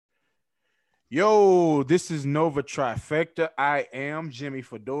Yo, this is Nova Trifecta. I am Jimmy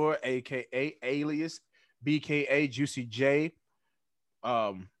Fedora, aka alias BKA Juicy J.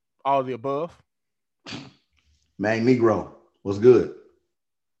 Um, all of the above. Mag Negro, what's good?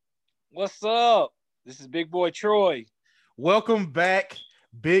 What's up? This is Big Boy Troy. Welcome back,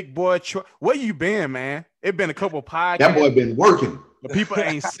 big boy. Where you been, man? It been a couple That boy podcasts, been working. but people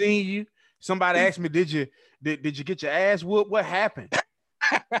ain't seen you. Somebody asked me, did you get your ass whooped? What happened?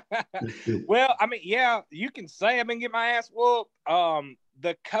 Well, I mean, yeah, you can say I've been getting my ass whooped.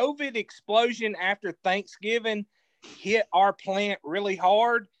 The COVID explosion after Thanksgiving hit our plant really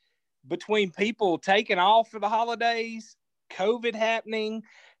hard between people taking off for the holidays, COVID happening,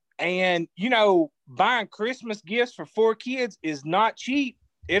 and buying Christmas gifts for 4 kids is not cheap.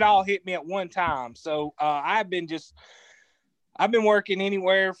 It all hit me at one time. So I've been working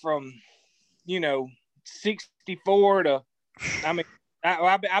anywhere from 64 to, I mean,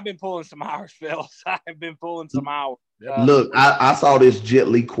 I've been pulling some hours, fellas. I've been pulling some hours. Look, I saw this Jet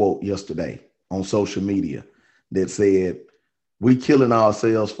Li quote yesterday on social media that said, "We killing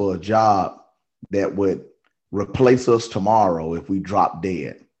ourselves for a job that would replace us tomorrow if we drop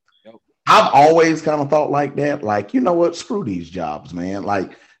dead." Yep. I've always kind of thought like that. Like, you know what? Screw these jobs, man.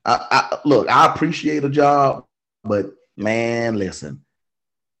 Like, look, I appreciate a job, but man, listen,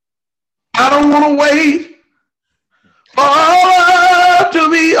 I don't want to wait to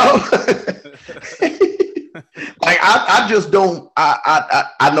be like I just don't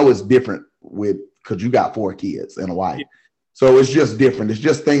I know it's different with because you got 4 kids and a wife. Yeah. So it's just different. It's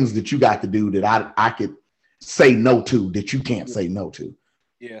just things that you got to do that I could say no to that you can't say no to.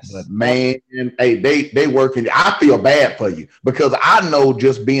 Yes. But man, hey, they working. I feel bad for you because I know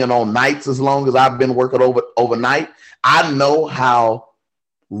just being on nights as long as I've been working overnight, I know how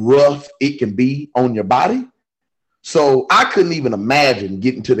rough it can be on your body. So I couldn't even imagine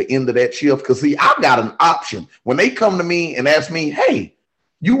getting to the end of that shift because, see, I've got an option. When they come to me and ask me, hey,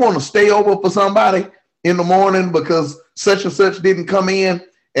 you want to stay over for somebody in the morning because such and such didn't come in?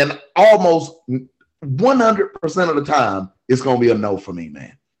 And almost 100% of the time, it's going to be a no for me,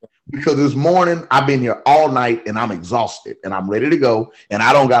 man. Because this morning, I've been here all night and I'm exhausted and I'm ready to go. And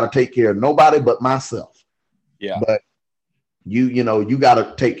I don't got to take care of nobody but myself. Yeah. But you got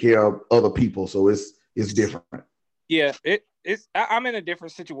to take care of other people. So it's different. Yeah, I'm in a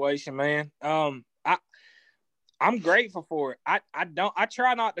different situation, man. I'm grateful for it. I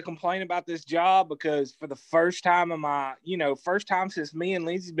try not to complain about this job because for the first time in my, first time since me and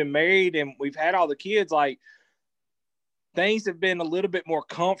Lindsay's been married and we've had all the kids, like things have been a little bit more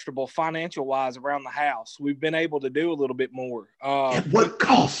comfortable financial wise around the house. We've been able to do a little bit more. At what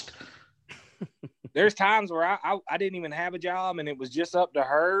cost? There's times where I didn't even have a job and it was just up to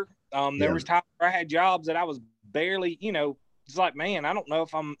her. There was times where I had jobs that I was barely, it's like, man, I don't know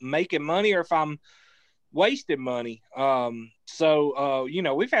if I'm making money or if I'm wasting money.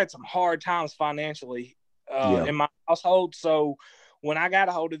 We've had some hard times financially in my household. So when I got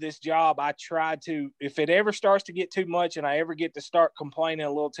a hold of this job, I tried to, if it ever starts to get too much and I ever get to start complaining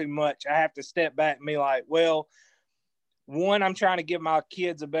a little too much, I have to step back and be like, well, one, I'm trying to give my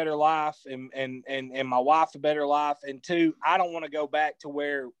kids a better life and my wife a better life. And two, I don't want to go back to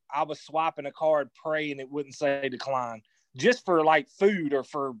where I was swiping a card praying it wouldn't say decline just for like food or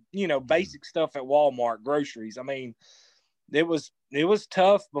for, basic stuff at Walmart, groceries. I mean, it was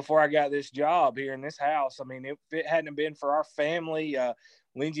tough before I got this job here in this house. I mean, if it hadn't been for our family,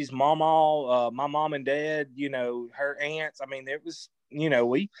 Lindsay's mama, my mom and dad, her aunts. I mean, it was,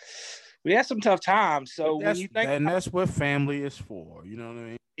 we had some tough times. So when you think, and that's what family is for. You know what I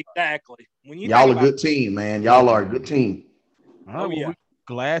mean? Exactly. When y'all a good team, man. Y'all are a good team. All right, we're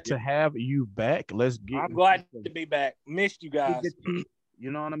glad to have you back. I'm glad to be back. Missed you guys. You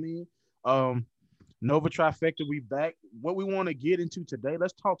know what I mean? Nova Trifecta, we back. What we want to get into today,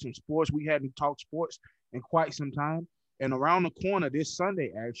 let's talk some sports. We hadn't talked sports in quite some time. And around the corner this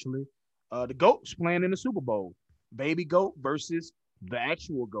Sunday, actually, the GOAT's playing in the Super Bowl. Baby GOAT versus the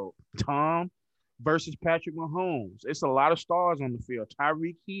actual GOAT. Tom versus Patrick Mahomes. It's a lot of stars on the field.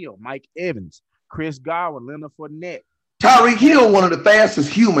 Tyreek Hill, Mike Evans, Chris Godwin, Leonard Fournette. Tyreek Hill, one of the fastest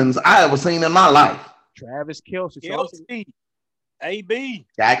humans I ever seen in my life. Travis Kelce. AB.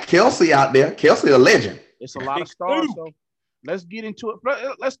 Got Kelce out there. Kelce a legend. It's a lot of stars. So let's get into it.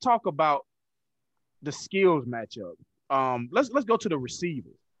 Let's talk about the skills matchup. Let's go to the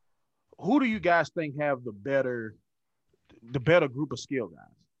receivers. Who do you guys think have the better group of skill guys?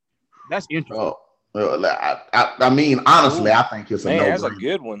 That's interesting. I mean, honestly, I think it's a no-brainer. That's a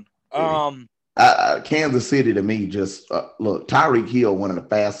good one. Kansas City to me just look, Tyreek Hill, one of the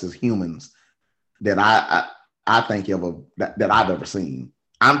fastest humans that I think that I've ever seen.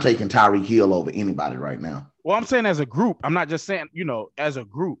 I'm taking Tyreek Hill over anybody right now. Well, I'm saying as a group. I'm not just saying, as a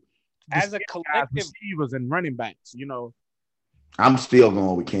group. As a collective, receivers and running backs, I'm still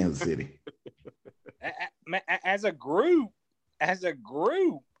going with Kansas City. As a group,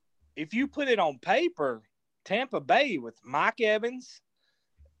 if you put it on paper, Tampa Bay with Mike Evans,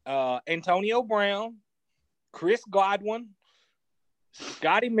 Antonio Brown, Chris Godwin,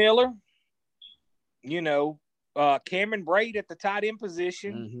 Scotty Miller, Cameron Braid at the tight end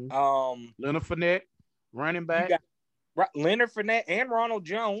position. Mm-hmm. Leonard Fournette, running back. Leonard Fournette and Ronald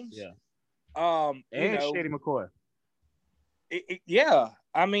Jones. Yeah. And Shady McCoy. Yeah.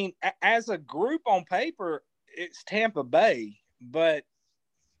 I mean, as a group on paper, it's Tampa Bay, but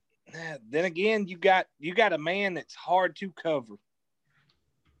then again, you got a man that's hard to cover.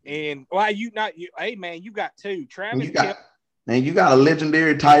 And hey man, you got two. Travis you got a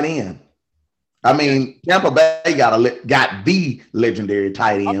legendary tight end. I mean, Tampa Bay got the legendary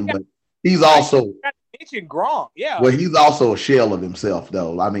tight end, but he's also mentioned Gronk. Yeah. Well, he's also a shell of himself,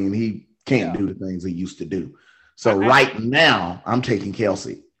 though. I mean, he can't do the things he used to do. So right now, I'm taking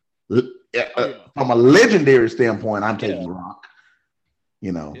Kelsey. From a legendary standpoint, I'm taking Gronk.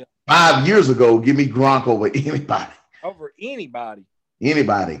 5 years ago, give me Gronk over anybody. Over anybody.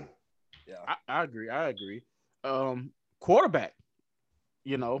 Anybody. Yeah, I agree. Quarterback.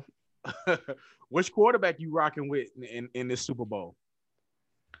 Which quarterback you rocking with in this Super Bowl?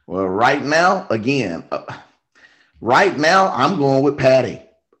 Well, right now, I'm going with Patty.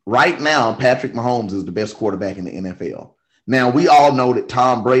 Right now, Patrick Mahomes is the best quarterback in the NFL. Now, we all know that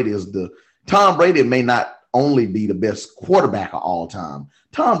Tom Brady may not only be the best quarterback of all time.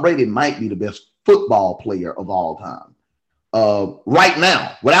 Tom Brady might be the best football player of all time. Right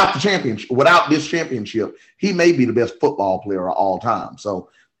now, without this championship, he may be the best football player of all time. So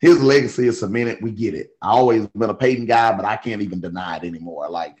his legacy is cemented. We get it. I always been a Peyton guy, but I can't even deny it anymore.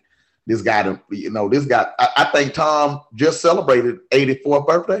 Like this guy, I think Tom just celebrated 84th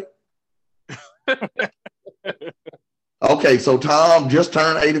birthday. Okay, so Tom just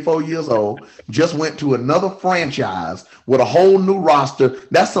turned 84 years old, just went to another franchise with a whole new roster.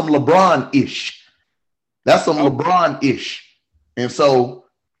 That's some LeBron-ish. And so,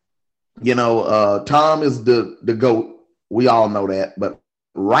 Tom is the GOAT. We all know that. But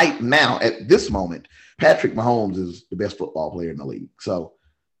right now, at this moment, Patrick Mahomes is the best football player in the league. So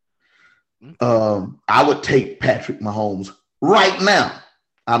I would take Patrick Mahomes right now.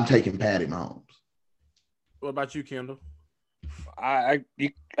 I'm taking Patty Mahomes. What about you, Kendall? I'm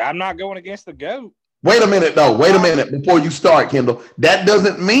not going against the GOAT. Wait a minute before you start, Kendall. That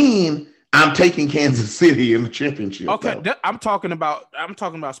doesn't mean I'm taking Kansas City in the championship. Okay, I'm talking about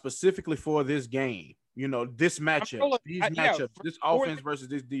specifically for this game. This matchup, this offense versus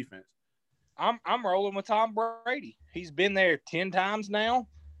this defense. I'm rolling with Tom Brady. He's been there 10 times now.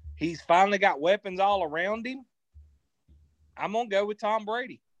 He's finally got weapons all around him. I'm gonna go with Tom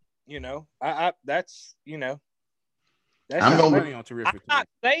Brady. That's I'm on terrific.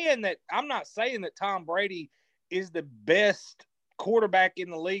 I'm not saying that Tom Brady is the best quarterback in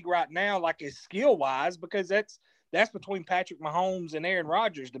the league right now, like his skill wise, because that's between Patrick Mahomes and Aaron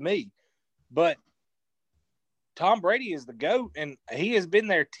Rodgers to me. But Tom Brady is the GOAT, and he has been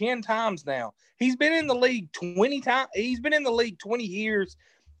there 10 times now. He's been in the league 20 times. He's been in the league 20 years.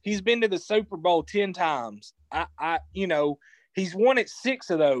 He's been to the Super Bowl 10 times. He's won it 6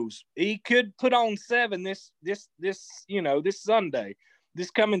 of those. He could put on 7 this Sunday,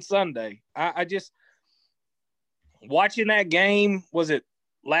 this coming Sunday. I just watching that game. Was it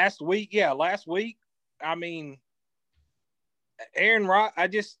last week? Yeah, last week. I mean, Aaron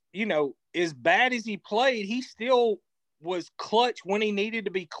Rodgers. As bad as he played, he still was clutch when he needed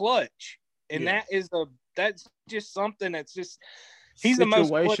to be clutch, and that's just something that's just. He's the most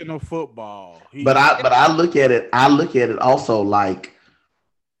situational football. But I look at it. Also like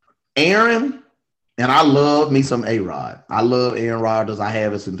Aaron, and I love me some A-Rod. I love Aaron Rodgers. I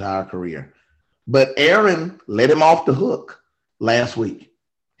have his entire career. But Aaron let him off the hook last week.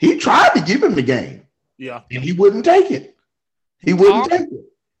 He tried to give him the game. Yeah. And he wouldn't take it. He wouldn't take it.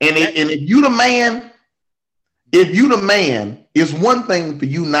 And if you the man, it's one thing for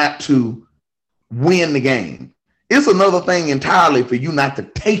you not to win the game. It's another thing entirely for you not to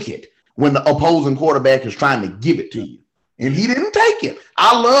take it when the opposing quarterback is trying to give it to you. And he didn't take it.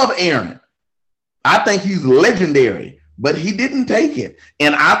 I love Aaron. I think he's legendary, but he didn't take it.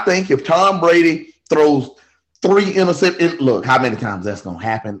 And I think if Tom Brady throws 3 interceptions, look, how many times that's going to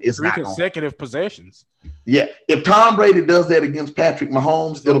happen? It's 3 consecutive possessions. Yeah. If Tom Brady does that against Patrick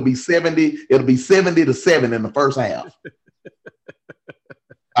Mahomes, it'll be 70. It'll be 70-7 in the first half.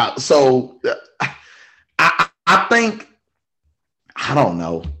 I think I don't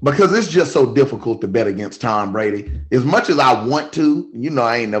know, because it's just so difficult to bet against Tom Brady. As much as I want to,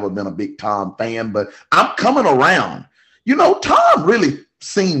 I ain't never been a big Tom fan, but I'm coming around. Tom really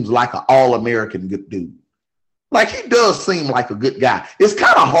seems like an all-American good dude. Like, he does seem like a good guy. It's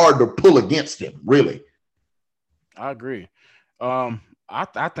kind of hard to pull against him, really. I agree.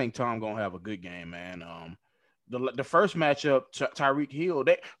 I think Tom gonna have a good game, man. The first matchup, Tyreek Hill,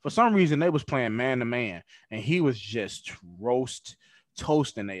 for some reason they was playing man to man, and he was just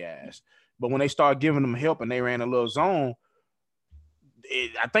toasting their ass. But when they started giving them help and they ran a little zone,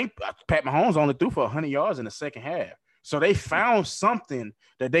 I think Pat Mahomes only threw for 100 yards in the second half. So they found something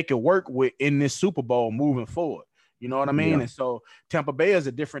that they could work with in this Super Bowl moving forward. You know what I mean? Yeah. And so Tampa Bay is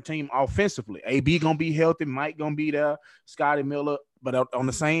a different team offensively. AB gonna be healthy, Mike gonna be there, Scotty Miller. But on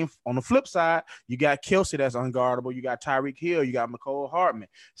the flip side, you got Kelce that's unguardable. You got Tyreek Hill. You got McCole Hardman.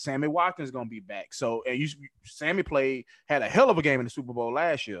 Sammy Watkins gonna be back. So Sammy had a hell of a game in the Super Bowl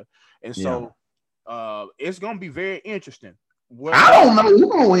last year, and so it's gonna be very interesting. I don't know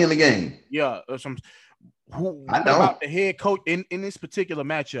who's gonna win the game. Yeah, what about the head coach in this particular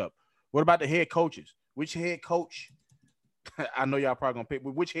matchup? What about the head coaches? Which head coach? I know y'all probably gonna pick,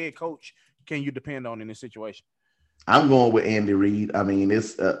 but which head coach can you depend on in this situation? I'm going with Andy Reid. I mean,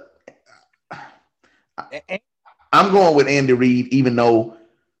 it's I'm going with Andy Reid, even though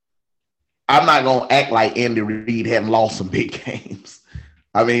I'm not gonna act like Andy Reid hadn't lost some big games.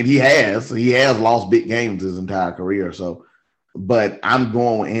 I mean, he has lost big games his entire career. So, but I'm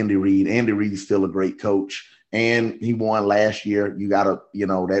going with Andy Reid. Andy Reid's still a great coach, and he won last year. You gotta,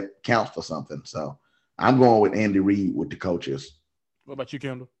 that counts for something. So I'm going with Andy Reid with the coaches. What about you,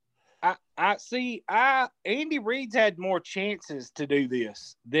 Kendall? I see. Andy Reid's had more chances to do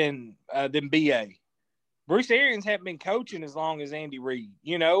this than BA. Bruce Arians hasn't been coaching as long as Andy Reid.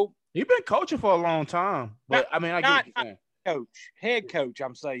 He's been coaching for a long time. But I mean, I get what you're saying. Head coach.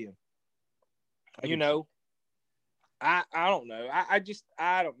 I'm saying. I don't know. I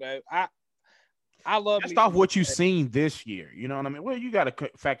don't know. I love just off what you've seen this year. You know what I mean? Well, you got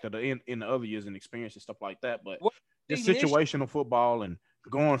to factor in the other years and experience and stuff like that. But just situational football and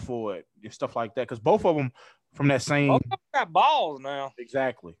going for it and stuff like that, because both of them from that same. Both of them got balls now.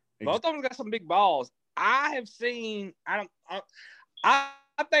 Exactly. Both of them got some big balls. I have seen. I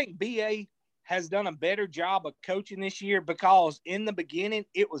think BA has done a better job of coaching this year, because in the beginning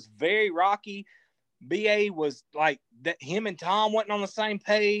it was very rocky. BA was like that. Him and Tom wasn't on the same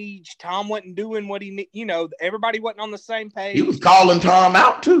page. Tom wasn't doing what he, everybody wasn't on the same page. He was calling Tom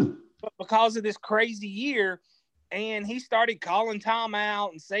out too, but because of this crazy year. And he started calling Tom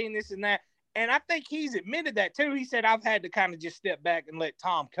out and saying this and that. And I think he's admitted that too. He said, I've had to kind of just step back and let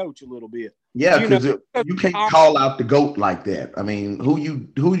Tom coach a little bit. Yeah, because you can't call out the GOAT like that. I mean, who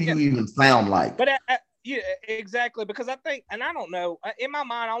do you even sound like? But yeah, exactly. Because I think, and I don't know, in my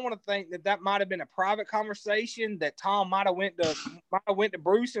mind, I want to think that might have been a private conversation that Tom might have went to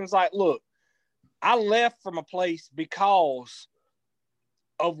Bruce and was like, look, I left from a place because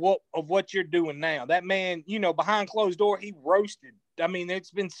of what you're doing now. That man, behind closed door, he roasted. I mean, it's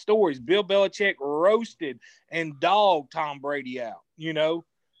been stories. Bill Belichick roasted and dogged Tom Brady out,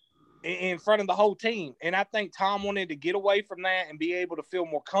 in front of the whole team. And I think Tom wanted to get away from that and be able to feel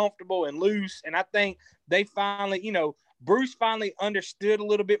more comfortable and loose. And I think they finally, Bruce finally understood a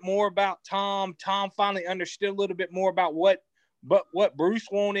little bit more about Tom. Tom finally understood a little bit more about what Bruce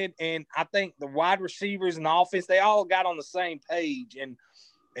wanted. And I think the wide receivers and the offense, they all got on the same page.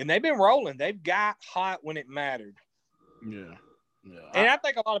 And they've been rolling. They've got hot when it mattered. Yeah. And I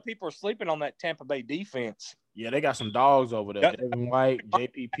think a lot of people are sleeping on that Tampa Bay defense. Yeah, they got some dogs over there. Devin White,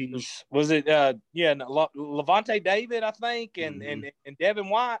 JPP. Was it Levante David, I think, and Devin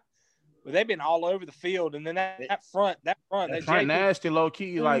White. Well, they've been all over the field. And then that front, that nasty, low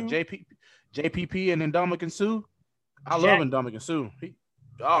key, like JPP and Ndamukong Suh. I love Ndamukong Suh.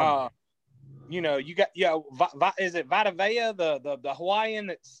 You got is it Vita Vea, the Hawaiian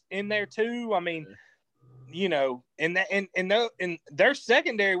that's in there too? I mean, and their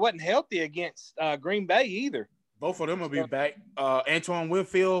secondary wasn't healthy against Green Bay either. Both of them will be back. Antoine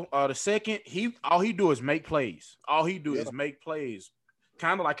Winfield, the second, all he do is make plays. All he do is make plays,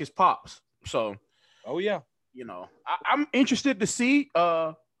 kind of like his pops. So, I'm interested to see,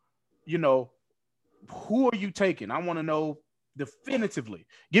 who are you taking? I want to know definitively.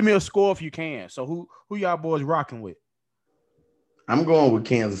 Give me a score if you can. So who y'all boys rocking with? I'm going with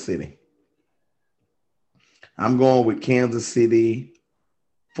Kansas City. I'm going with Kansas City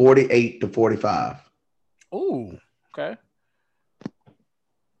 48-45. Ooh, okay.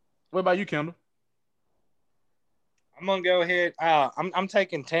 What about you, Kendall? I'm gonna go ahead. I'm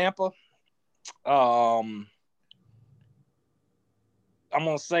taking Tampa. I'm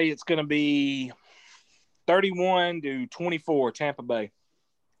going to say it's going to be 31-24 Tampa Bay.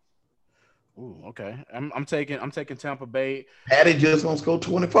 Ooh, okay. I'm taking Tampa Bay. Patty just gonna score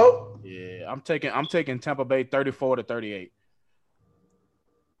 24. Yeah, I'm taking Tampa Bay 34-38.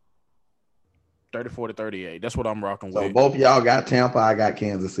 34-38. That's what I'm rocking with. So both y'all got Tampa. I got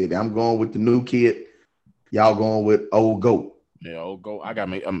Kansas City. I'm going with the new kid. Y'all going with old GOAT. Yeah, old GOAT. I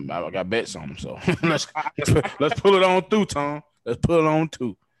got bets on him. So let's pull it on through, Tom. Let's pull it on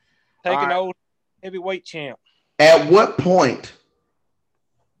through. Take an old heavyweight champ. At what point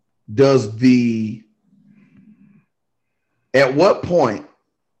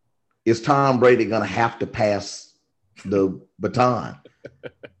is Tom Brady going to have to pass the baton?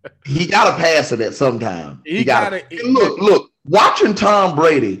 He got to pass it at some time. He got to look. Watching Tom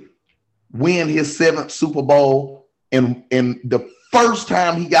Brady win his 7th Super Bowl and the first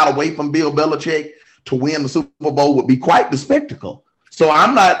time he got away from Bill Belichick to win the Super Bowl would be quite the spectacle. So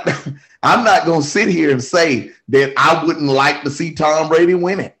I'm not going to sit here and say that I wouldn't like to see Tom Brady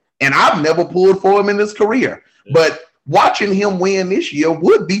win it. And I've never pulled for him in his career. Yeah. But watching him win this year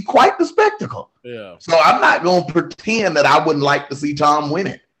would be quite the spectacle. Yeah. So I'm not going to pretend that I wouldn't like to see Tom win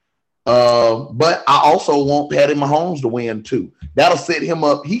it. But I also want Patty Mahomes to win too. That'll set him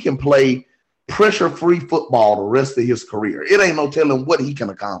up. He can play pressure-free football the rest of his career. It ain't no telling what he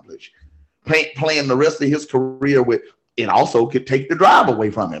can accomplish. Playing the rest of his career with it also could take the drive away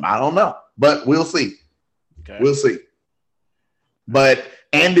from him. I don't know. But we'll see. Okay. We'll see. But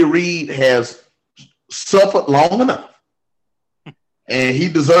Andy Reid has suffered long enough, and he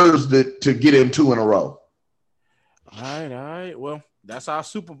deserves to get in 2 in a row. All right. Well, that's our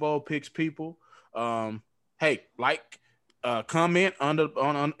Super Bowl picks, people. Hey, comment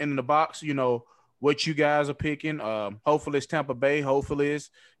in the box. You know what you guys are picking. Hopefully it's Tampa Bay. Hopefully it's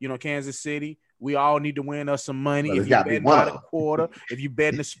Kansas City. We all need to win us some money. If you bet by the quarter, if you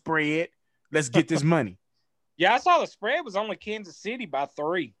betting the spread, let's get this money. Yeah, I saw the spread was only Kansas City by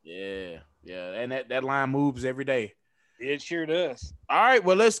 3. Yeah, and that line moves every day. It sure does. All right,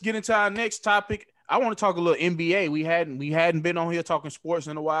 well, let's get into our next topic. I want to talk a little NBA. We hadn't been on here talking sports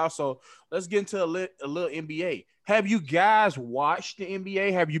in a while, so let's get into a little NBA. Have you guys watched the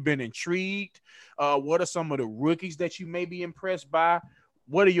NBA? Have you been intrigued? What are some of the rookies that you may be impressed by?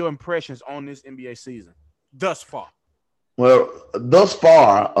 What are your impressions on this NBA season thus far? Well, thus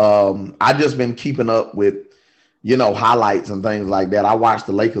far, I just been keeping up with highlights and things like that. I watched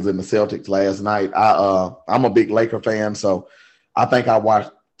the Lakers and the Celtics last night. I'm a big Laker fan, so I think I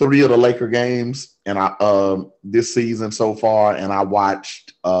watched 3 of the Laker games and this season so far, and I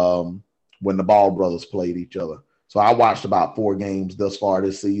watched when the Ball brothers played each other. So I watched about 4 games thus far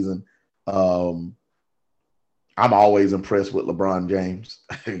this season. I'm always impressed with LeBron James.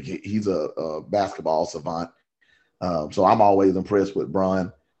 He's a basketball savant. So I'm always impressed with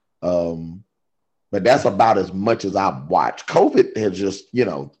Bron. But that's about as much as I've watched. COVID has just,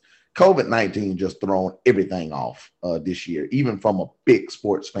 COVID-19 just thrown everything off this year, even from a big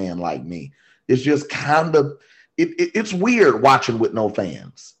sports fan like me. It's just kind of, it's weird watching with no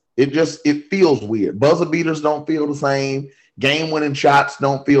fans. It feels weird. Buzzer beaters don't feel the same. Game-winning shots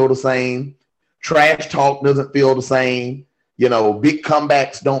don't feel the same. Trash talk doesn't feel the same. Big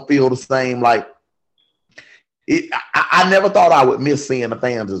comebacks don't feel the same. I never thought I would miss seeing the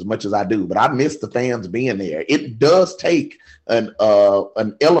fans as much as I do, but I miss the fans being there. It does take an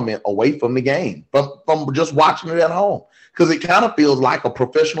element away from the game, from just watching it at home, because it kind of feels like a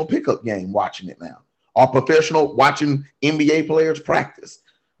professional pickup game watching it now, or professional watching NBA players practice.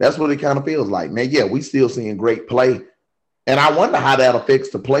 That's what it kind of feels like. Now, yeah, we still seeing great play, and I wonder how that affects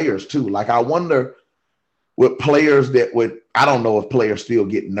the players too. I wonder with players I don't know if players still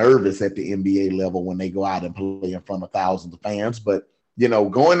get nervous at the NBA level when they go out and play in front of thousands of fans, but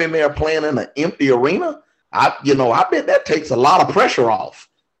going in there playing in an empty arena, I bet that takes a lot of pressure off.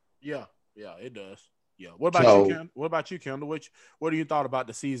 Yeah, it does. Yeah. What about you, Ken? What about you, Kendall? What do you thought about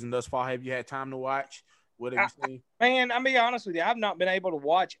the season thus far? Have you had time to watch? What have you seen? Man, I'll be honest with you. I've not been able to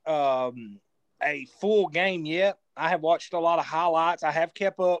watch a full game yet. I have watched a lot of highlights. I have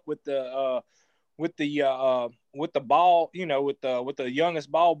kept up with the ball, with the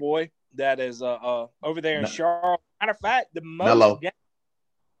youngest ball boy that is over there in Charlotte. Matter of fact, the most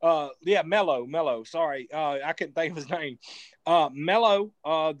Melo. Sorry, I couldn't think of his name. Melo.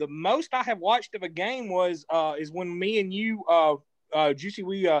 The most I have watched of a game is when me and you, Juicy,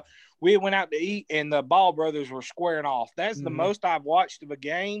 we went out to eat and the Ball brothers were squaring off. That's the most I've watched of a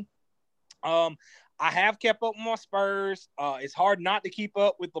game. I have kept up with my Spurs. It's hard not to keep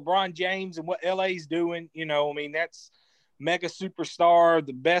up with LeBron James and what LA's doing. That's mega superstar,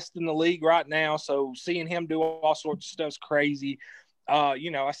 the best in the league right now. So seeing him do all sorts of stuff is crazy.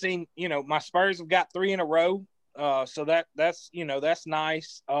 I seen, my Spurs have got 3 in a row. So that's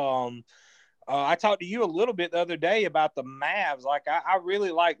nice. I talked to you a little bit the other day about the Mavs. Like I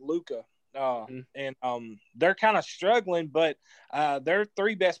really like Luka. And they're kind of struggling, but their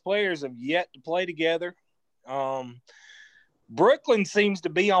 3 best players have yet to play together. Brooklyn seems to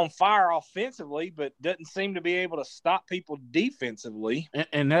be on fire offensively, but doesn't seem to be able to stop people defensively.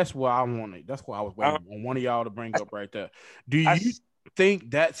 And that's what I wanted. That's what I was waiting on one of y'all to bring up right there. Do you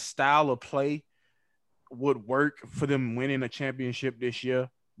think that style of play would work for them winning a championship this year?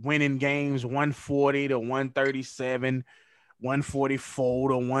 Winning games 140 to 137, 144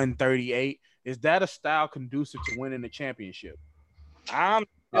 to 138. Is that a style conducive to winning the championship? I'm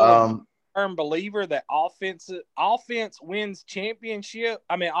a firm believer that offense wins championship.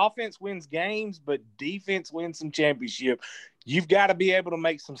 I mean, offense wins games, but defense wins some championship. You've got to be able to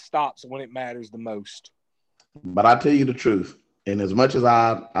make some stops when it matters the most. But I tell you the truth, and as much as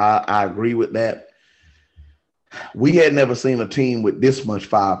I agree with that, we had never seen a team with this much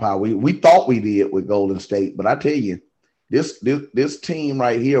firepower. We thought we did with Golden State, but I tell you, this team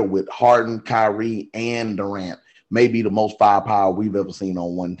right here with Harden, Kyrie, and Durant may be the most firepower we've ever seen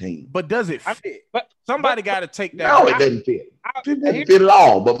on one team. But does it fit? Somebody got to take that. No, it doesn't fit. It doesn't fit at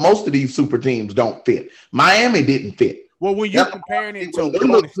all. But most of these super teams don't fit. Miami didn't fit. Well, when you're comparing it to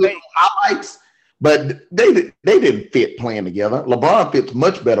Golden State highlights, but they didn't fit playing together. LeBron fits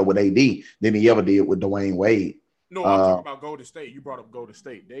much better with AD than he ever did with Dwayne Wade. No, I'm talking about Golden State. You brought up Golden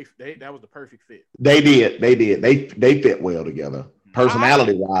State. They that was the perfect fit. They did. They fit well together.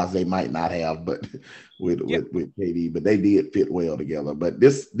 Personality wise, they might not have, but with KD, but they did fit well together. But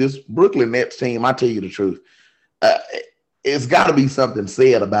this Brooklyn Nets team, I tell you the truth, it's got to be something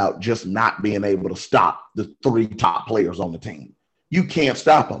said about just not being able to stop the 3 top players on the team. You can't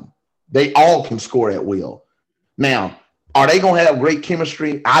stop them. They all can score at will. Now, are they going to have great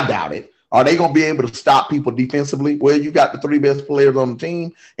chemistry? I doubt it. Are they going to be able to stop people defensively? Well, you got the 3 best players on the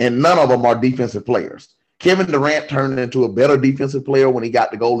team, and none of them are defensive players. Kevin Durant turned into a better defensive player when he got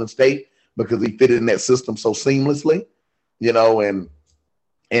to Golden State because he fit in that system so seamlessly, and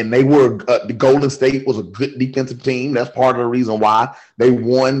they were the Golden State was a good defensive team. That's part of the reason why they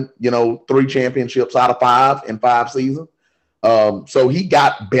won, 3 championships out of 5 in 5 seasons. So he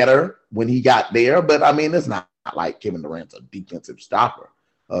got better when he got there, but I mean, it's not like Kevin Durant's a defensive stopper.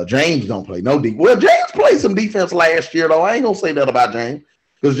 James don't play no defense. Well, James played some defense last year, though. I ain't gonna say that about James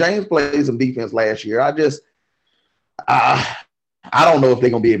because James played some defense last year. I don't know if they're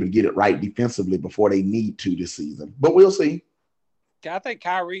gonna be able to get it right defensively before they need to this season, but we'll see. I think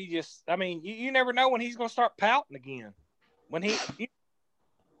Kyrie you never know when he's gonna start pouting again. When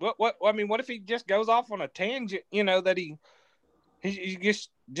what if he just goes off on a tangent, that he just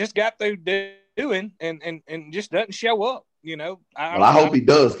got through doing and just doesn't show up. I hope he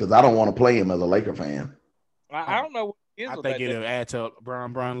does because I don't want to play him as a Laker fan. I don't know. I think it'll add to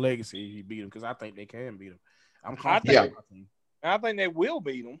Brown legacy if he beat him because I think they can beat him. I'm confident. I think they will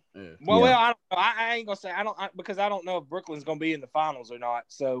beat them. Yeah. Well, I don't know. I ain't gonna say because I don't know if Brooklyn's gonna be in the finals or not.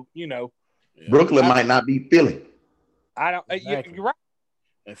 So Brooklyn might not beat Philly. I don't. Exactly. You're right.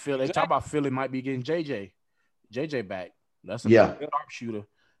 And Philly, they talk about Philly might be getting JJ back. That's a good sharpshooter.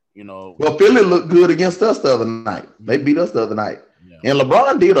 Well, Philly looked good against us the other night. They beat us the other night, and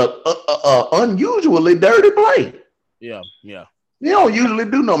LeBron did a unusually dirty play. Yeah. They don't usually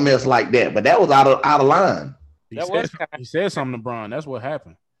do no mess like that, but that was out of line. He said something to Bron. That's what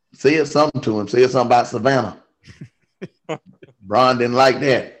happened. Said something to him. Said something about Savannah. Bron didn't like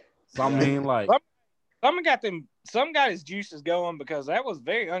that. Something he didn't like. Some got his juices going because that was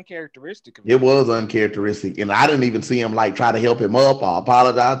very uncharacteristic of him. It was uncharacteristic, and I didn't even see him try to help him up or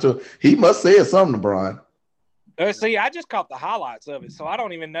apologize to him. He must have said something to Bron. See, I just caught the highlights of it, so I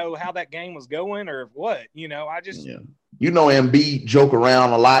don't even know how that game was going or what. Embiid joke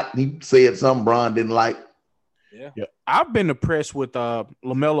around a lot. He said something Bron didn't like. Yeah. I've been impressed with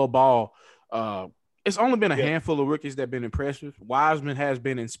LaMelo Ball. It's only been a handful of rookies that have been impressive. Wiseman has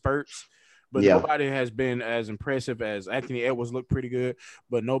been in spurts, but nobody has been as impressive as Anthony Edwards. Looked pretty good,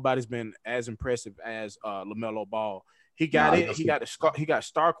 but nobody's been as impressive as LaMelo Ball. He got it. He got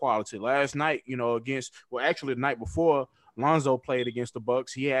star quality last night. The night before Lonzo played against the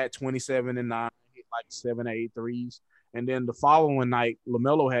Bucks, he had 27 and 9, hit like 7 or 8 threes. And then the following night,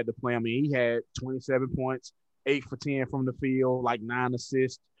 LaMelo had to play. He had 27 points, 8 for 10 from the field, like 9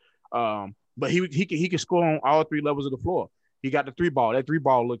 assists. But he can score on all 3 levels of the floor. He got the 3 ball. That 3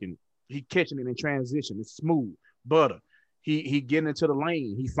 ball he catching it in transition. It's smooth, butter. He getting into the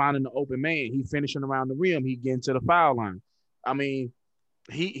lane. He finding the open man. He finishing around the rim. He getting to the foul line. I mean,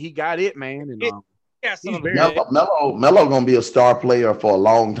 he got it, man. And Yeah, He's some of very the Melo gonna be a star player for a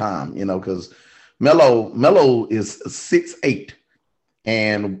long time, because Melo is 6'8"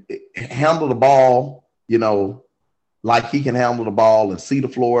 and handle the ball, like he can handle the ball and see the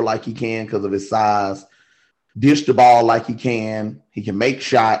floor like he can because of his size, dish the ball like he can make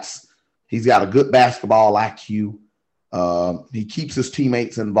shots. He's got a good basketball IQ. He keeps his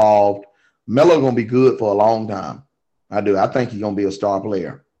teammates involved. Melo gonna be good for a long time. I do. I think he's gonna be a star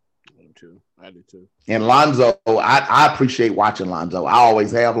player. I do too. And Lonzo, I appreciate watching Lonzo. I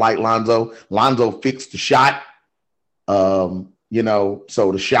always have liked Lonzo. Lonzo fixed the shot. So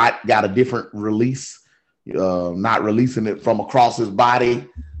the shot got a different release, not releasing it from across his body,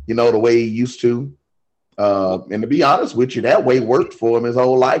 the way he used to. And to be honest with you, that way worked for him his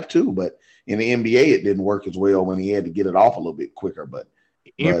whole life too. But in the NBA, it didn't work as well when he had to get it off a little bit quicker. But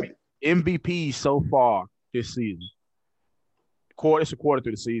MVP so far this season. It's a quarter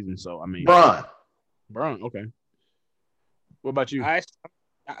through the season, so I mean, Bron, okay. What about you?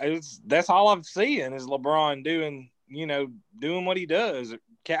 That's all I'm seeing is LeBron doing what he does.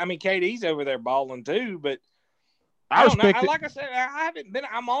 I mean, KD's over there balling too, but I don't know. Like I said, I haven't been.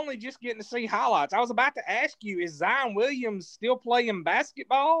 I'm only just getting to see highlights. I was about to ask you: is Zion Williams still playing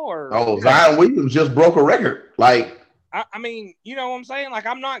basketball? Or Zion Williams just broke a record. I mean, you know what I'm saying? Like,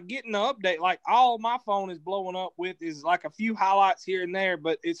 I'm not getting the update. Like, all my phone is blowing up with is like a few highlights here and there,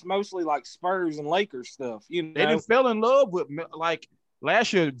 but it's mostly like Spurs and Lakers stuff. They didn't fell in love with, like,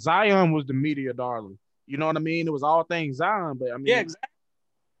 last year, Zion was the media darling. You know what I mean? It was all things Zion, but I mean, yeah, exactly.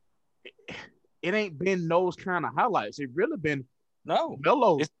 It ain't been those kind of highlights. It really been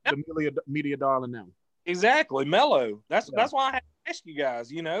Melo, the media darling now. Exactly, Melo. That's why I had to ask you guys.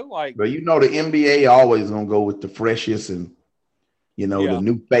 But the NBA always gonna go with the freshest and the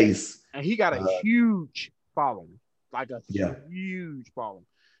new face. And he got a huge following, like a huge following.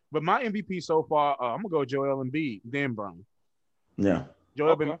 But my MVP so far, I'm gonna go Joel Embiid, then Brown. Yeah,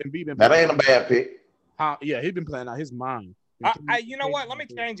 Joel Embiid. That ain't a bad pick. He's been playing out his mind. You know what? Let me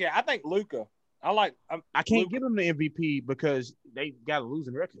change it. I think Luka. I can't give him the MVP because they got a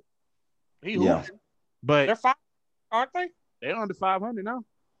losing record. But they're 500, aren't they? They're under 500 now.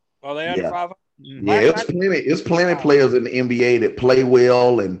 Oh, they under 500. Yeah, it's plenty players in the NBA that play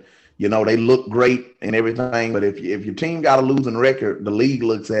well and they look great and everything. But if your team got a losing record, the league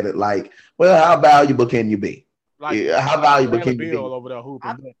looks at it like, well, how valuable can you be? How valuable can you be? Over there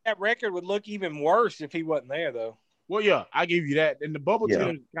hooping. I think that record would look even worse if he wasn't there, though. Well, yeah, I give you that. And the bubble team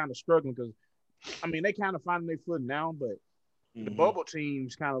is kind of struggling because, I mean, they kind of finding their foot now, but the bubble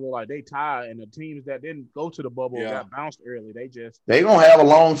teams kind of look like they tired, and the teams that didn't go to the bubble got bounced early. They gonna have a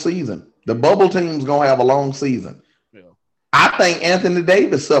long season. The bubble team's gonna have a long season. Yeah, I think Anthony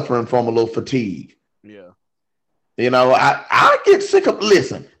Davis suffering from a little fatigue. Yeah, I get sick of.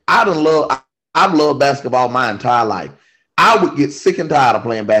 Listen, I've loved basketball my entire life. I would get sick and tired of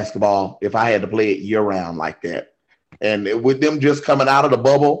playing basketball if I had to play it year round like that. And with them just coming out of the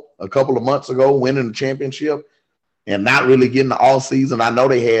bubble a couple of months ago, winning the championship. And not really getting the all season. I know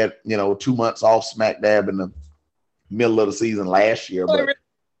they had, 2 months off smack dab in the middle of the season last year. But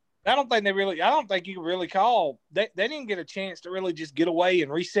I don't think you can really call. They didn't get a chance to really just get away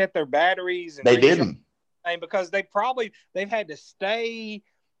and reset their batteries. And they didn't. Because they've had to stay.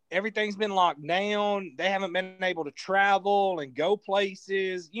 Everything's been locked down. They haven't been able to travel and go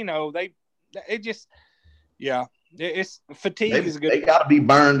places. It's fatigue is good. They got to be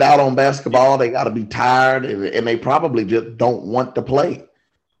burned out on basketball. They got to be tired, and they probably just don't want to play.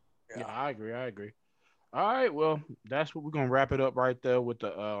 Yeah, I agree. All right, well, that's what we're gonna wrap it up right there with the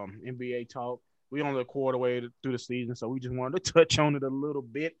NBA talk. We only a quarter way through the season, so we just wanted to touch on it a little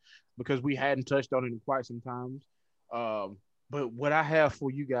bit because we hadn't touched on it in quite some times. But what I have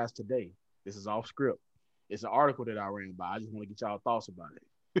for you guys today, this is off script. It's an article that I ran by. I just want to get y'all thoughts about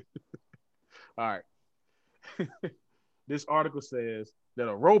it. All right. This article says that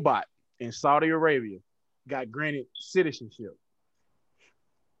a robot in Saudi Arabia got granted citizenship.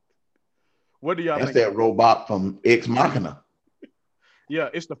 What do y'all think? That's that robot from Ex Machina. Yeah,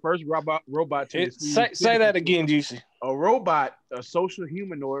 it's the first robot to say that again, Juicy. A social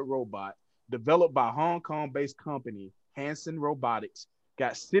humanoid robot developed by Hong Kong-based company Hanson Robotics,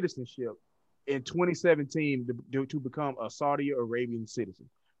 got citizenship in 2017 to become a Saudi Arabian citizen.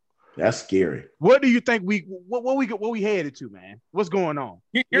 That's scary. What do you think what we headed to, man? What's going on?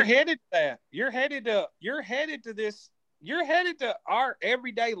 You're headed to that. You're headed to this. You're headed to our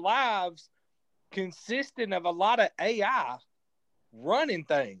everyday lives consisting of a lot of AI running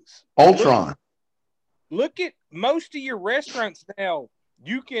things. Ultron. Look at most of your restaurants now.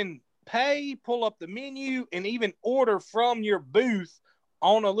 You can pay, pull up the menu, and even order from your booth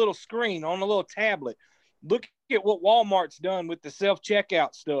on a little screen, on a little tablet. Look at what Walmart's done with the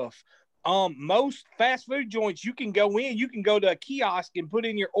self-checkout stuff. Most fast food joints, you can go to a kiosk and put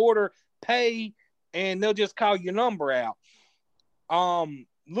in your order, pay, and they'll just call your number out.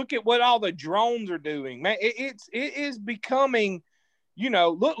 Look at what all the drones are doing, man. It is becoming,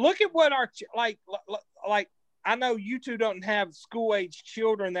 look at what our, like, I know you two don't have school age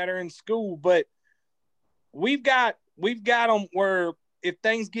children that are in school, but we've got them where if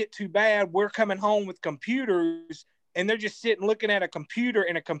things get too bad, we're coming home with computers and they're just sitting looking at a computer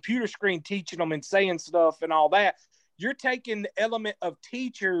and a computer screen teaching them and saying stuff and all that. You're taking the element of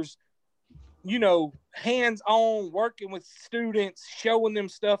teachers, hands-on, working with students, showing them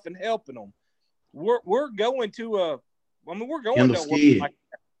stuff and helping them. We're going to we're going Kendall to scared. like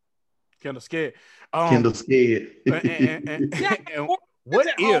Kendall scared. Kendall scared. And what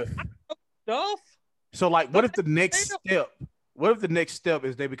if stuff? So like, what if the next step? What if the next step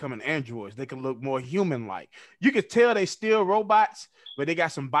is they becoming androids? They can look more human-like. You can tell they still robots, but they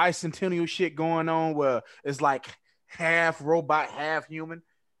got some bicentennial shit going on where it's like half robot, half human.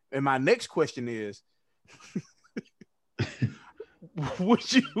 And my next question is,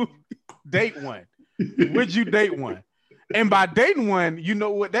 would you date one? Would you date one? And by dating one, you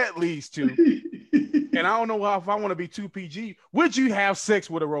know what that leads to. And I don't know if I want to be too PG. Would you have sex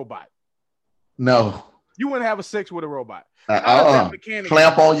with a robot? No. You wouldn't have a sex with a robot.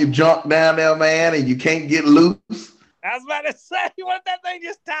 Clamp on your junk down there, man, and you can't get loose. I was about to say, what if that thing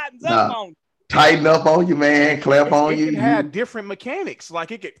just tightens up on you? Tighten up on you, man. Clamp on you. It can have different mechanics.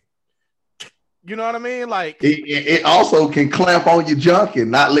 Like it could, you know what I mean? Like it also can clamp on your junk and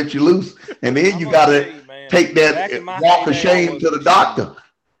not let you loose. And then you gotta take that walk of shame to the doctor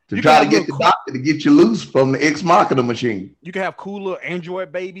to try to get the doctor to get you loose from the ex-marketer machine. You can have cooler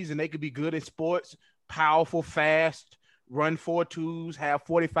Android babies, and they could be good at sports, powerful, fast, run 4.2s, have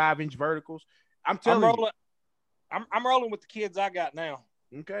 45-inch verticals. I'm rolling with the kids I got now.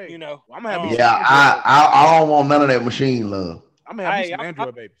 Okay, well, I'm gonna have. I don't want none of that machine love. I'm gonna have some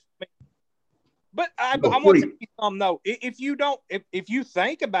Android babies. But I'm gonna tell you something though. If you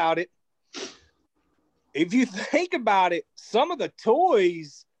think about it, some of the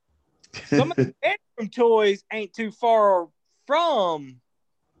toys, some of the bedroom toys ain't too far from.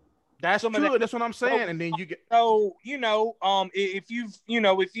 That's true. That's what I'm saying. And then you get if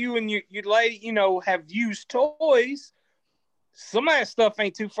you and your lady, have used toys, some of that stuff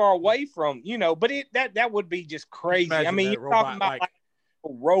ain't too far away from, but that would be just crazy. I mean, you're talking about like a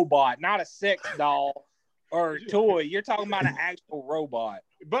robot, not a sex doll or a toy. You're talking about an actual robot.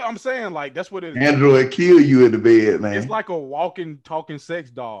 But I'm saying, like, that's what it is. Android kill you in the bed, man. It's like a walking, talking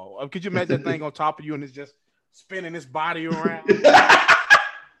sex doll. Could you imagine that thing on top of you and it's just spinning its body around?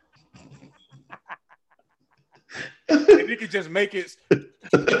 And it could just make it.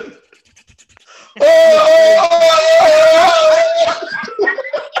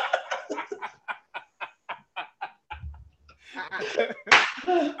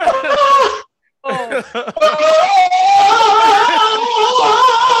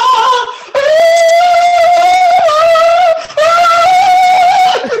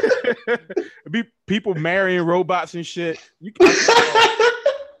 Be people marrying robots and shit.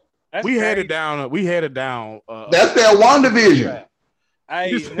 We headed down. That's their WandaVision.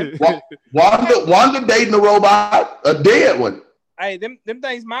 Wanda dating a robot, a dead one. Hey, them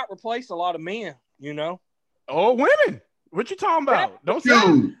things might replace a lot of men, Oh, women. What you talking about? Don't say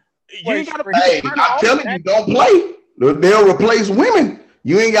you ain't gotta. Hey, I'm telling you, don't play. They'll replace women.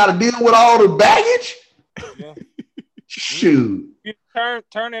 You ain't got to deal with all the baggage. Yeah. Shoot. You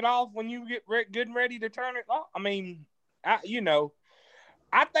turn it off when you get good and ready to turn it off. I mean, I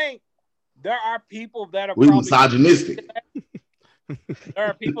think there are people that are misogynistic. There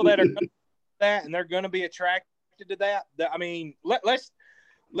are people that are gonna do that, and they're going to be attracted to that. I mean, let's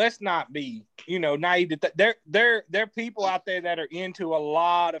not be, naive. There are people out there that are into a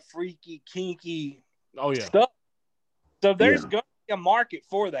lot of freaky, kinky stuff. So there's going to be a market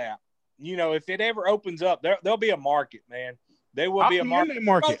for that. If it ever opens up, there'll be a market, man. There will be a market. In that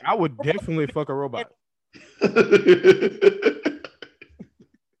market. I would definitely fuck a robot.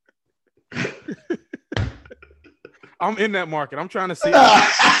 I'm in that market. I'm trying to see.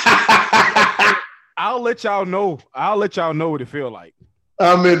 I'll let y'all know. What it feel like.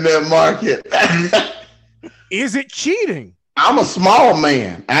 I'm in that market. Is it cheating? I'm a small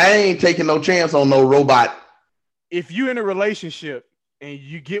man. I ain't taking no chance on no robot. If you're in a relationship and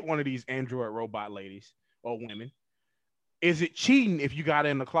you get one of these android robot ladies or women, is it cheating if you got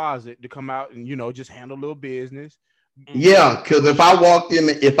her in the closet to come out and just handle a little business? Yeah, because if I walked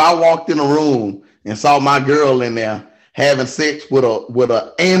in a room and saw my girl in there having sex with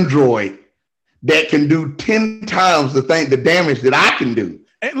a android that can do 10 times the damage that I can do.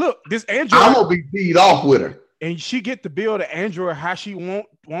 And look, this android, I'm gonna be teed off with her. And she get to build an android how she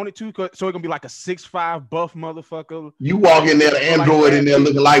wanted to, so it gonna be like a 6'5" buff motherfucker. You walk in there, the android in there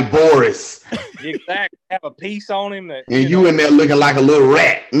looking like Boris. Exactly. Have a piece on him that, and you in there looking like a little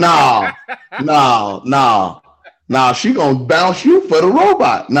rat. No. She gonna bounce you for the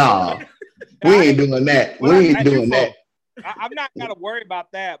robot. No. We ain't doing that. We ain't doing that. I'm not gonna worry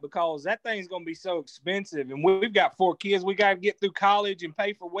about that because that thing's gonna be so expensive, and we've got 4 kids. We got to get through college and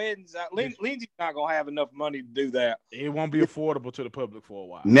pay for weddings. Lindsay's not gonna have enough money to do that. It won't be affordable to the public for a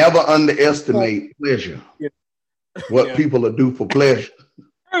while. Never underestimate pleasure. What people will do for pleasure.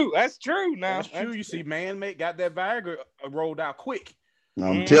 True, that's true. Now that's true. You see, man, got that Viagra rolled out quick.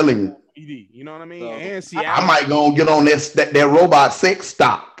 I'm telling you. You know what I mean? So, and see, I might go get on that robot sex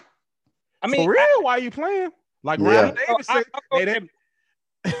stock. I mean, for real? Why are you playing? Like Ronnie Davis said,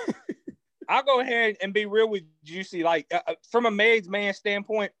 I'll go ahead and be real with Juicy. Like from a married man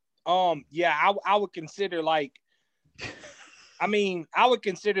standpoint, I would consider I would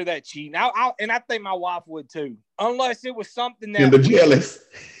consider that cheating. And I think my wife would too, unless it was something that jealous.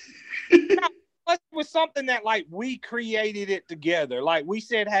 Unless it was something that like we created it together. Like we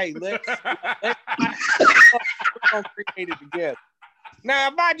said, hey, let's create it together. Now,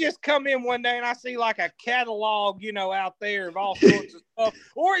 if I just come in one day and I see like a catalog, out there of all sorts of stuff,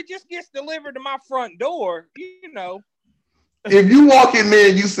 or it just gets delivered to my front door, If you walk in there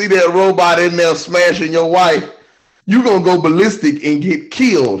and you see that robot in there smashing your wife, you're going to go ballistic and get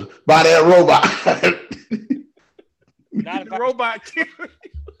killed by that robot. The robot killed.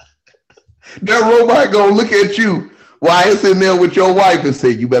 That robot going to look at you while it's in there with your wife and say,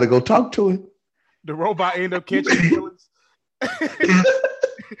 you better go talk to him. The robot end up catching villains.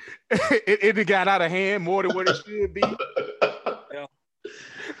 it got out of hand more than what it should be. Yeah.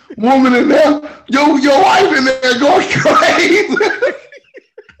 Woman in there, your wife in there going crazy.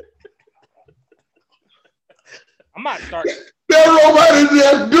 I might start. That robot is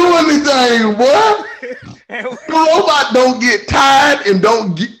there doing anything, boy. The robot don't get tired and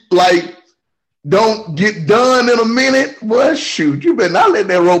don't get done in a minute. Boy, shoot, you better not let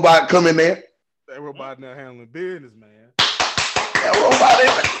that robot come in there. That robot not handling business, man. That robot in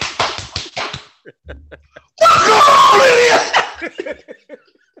there. What's going on in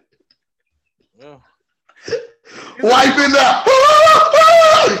here? Wife in there.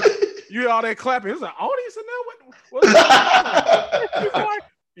 You hear all that clapping. There's an audience in there. What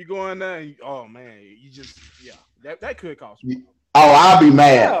you going there? Oh man, that could cost me. Oh, I'll be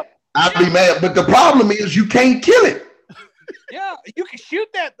mad. Yeah. I'll be mad. But the problem is you can't kill it. Yeah, you can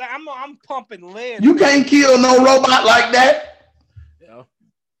shoot that. I'm pumping lead. You can't kill no robot like that. Yeah.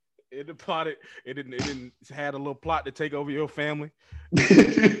 It didn't had a little plot to take over your family.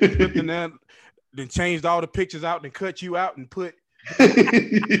 Then changed all the pictures out and cut you out and put.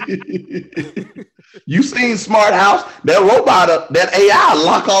 You seen Smart House? That robot, that AI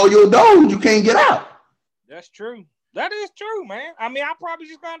lock all your doors. You can't get out. That's true. That is true, man. I mean, I probably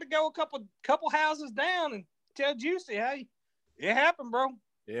just going to go a couple houses down and tell Juicy, hey, it happened, bro.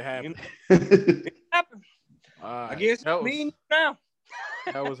 It happened. It happened. I guess me and you now.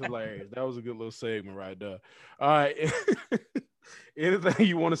 That was hilarious. That was a good little segment right there. All right. Anything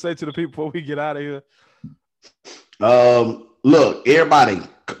you want to say to the people before we get out of here? Look, everybody,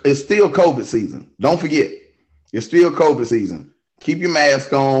 it's still COVID season. Don't forget, it's still COVID season. Keep your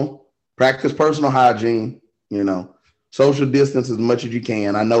mask on. Practice personal hygiene. Social distance as much as you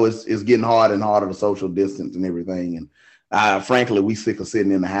can. I know it's getting harder and harder to social distance and everything. And frankly, we sick of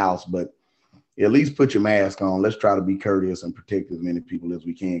sitting in the house, but at least put your mask on. Let's try to be courteous and protect as many people as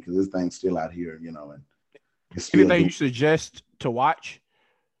we can because this thing's still out here, and it's still anything you suggest to watch?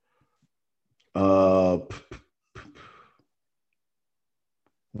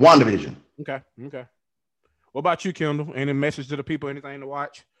 WandaVision. Okay. What about you, Kendall? Any message to the people? Anything to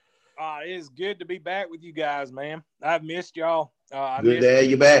watch? It's good to be back with you guys, man. I've missed y'all. Good to have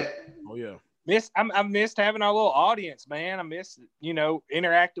you back. Oh yeah. I missed having our little audience, man. I missed,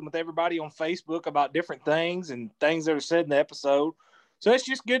 interacting with everybody on Facebook about different things and things that are said in the episode. So it's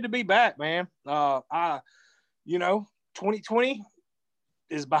just good to be back, man. 2020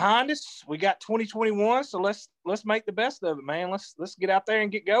 is behind us. We got 2021, so let's make the best of it, man. Let's get out there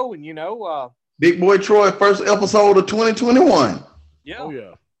and get going. Big Boy Troy, first episode of 2021. Yeah. Oh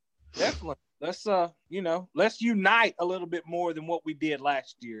yeah. Definitely. Let's let's unite a little bit more than what we did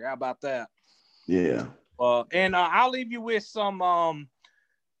last year. How about that? Yeah. And I'll leave you with some. I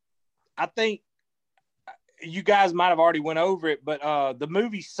think you guys might have already went over it, but the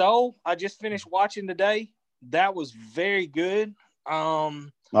movie Soul I just finished watching today. That was very good. Oh,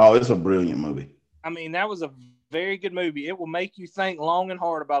 it's a brilliant movie. I mean, that was a very good movie. It will make you think long and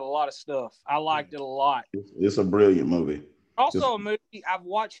hard about a lot of stuff. I liked it a lot. It's a brilliant movie. Also, a movie I've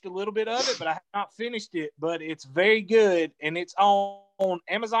watched a little bit of it, but I have not finished it. But it's very good, and it's on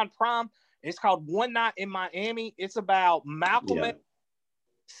Amazon Prime. It's called One Night in Miami. It's about Malcolm X,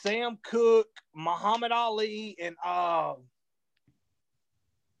 Sam Cooke, Muhammad Ali, and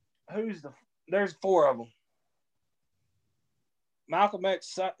there's four of them. Malcolm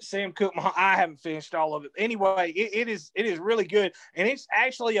X, Sam Cooke. I haven't finished all of it. Anyway, it is really good, and it's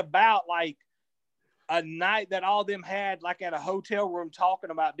actually about like a night that all of them had like at a hotel room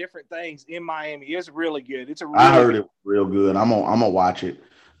talking about different things in Miami. It's really good. I heard it was real good. I'm gonna watch it.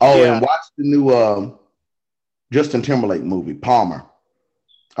 Oh, yeah. And watch the new Justin Timberlake movie, Palmer.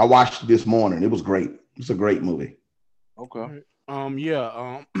 I watched it this morning. It was great. It's a great movie. Okay.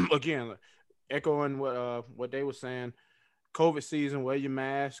 Again, echoing what they were saying. COVID season, wear your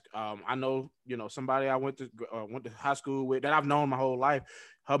mask. I know, somebody I went to high school with that I've known my whole life.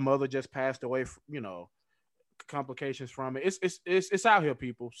 Her mother just passed away, complications from it. It's out here,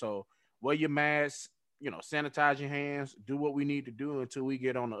 people. So wear your mask, sanitize your hands, do what we need to do until we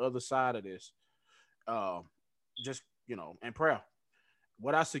get on the other side of this. And prayer.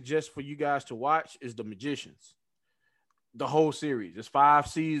 What I suggest for you guys to watch is The Magicians. The whole series. It's 5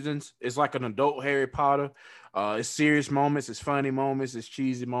 seasons. It's like an adult Harry Potter. It's serious moments. It's funny moments. It's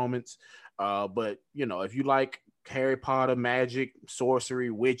cheesy moments. But if you like Harry Potter, magic, sorcery,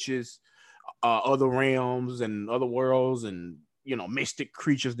 witches, other realms and other worlds and, mystic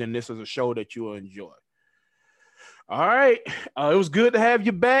creatures, then this is a show that you'll enjoy. All right. It was good to have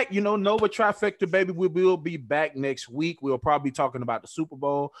you back. Nova Trifecta, baby. We will be back next week. We'll probably be talking about the Super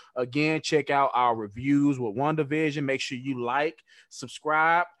Bowl. Again, check out our reviews with WandaVision. Make sure you like,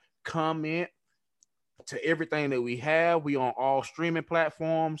 subscribe, comment to everything that we have. We on all streaming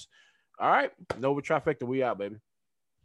platforms. All right. Nova Trifecta, we out, baby.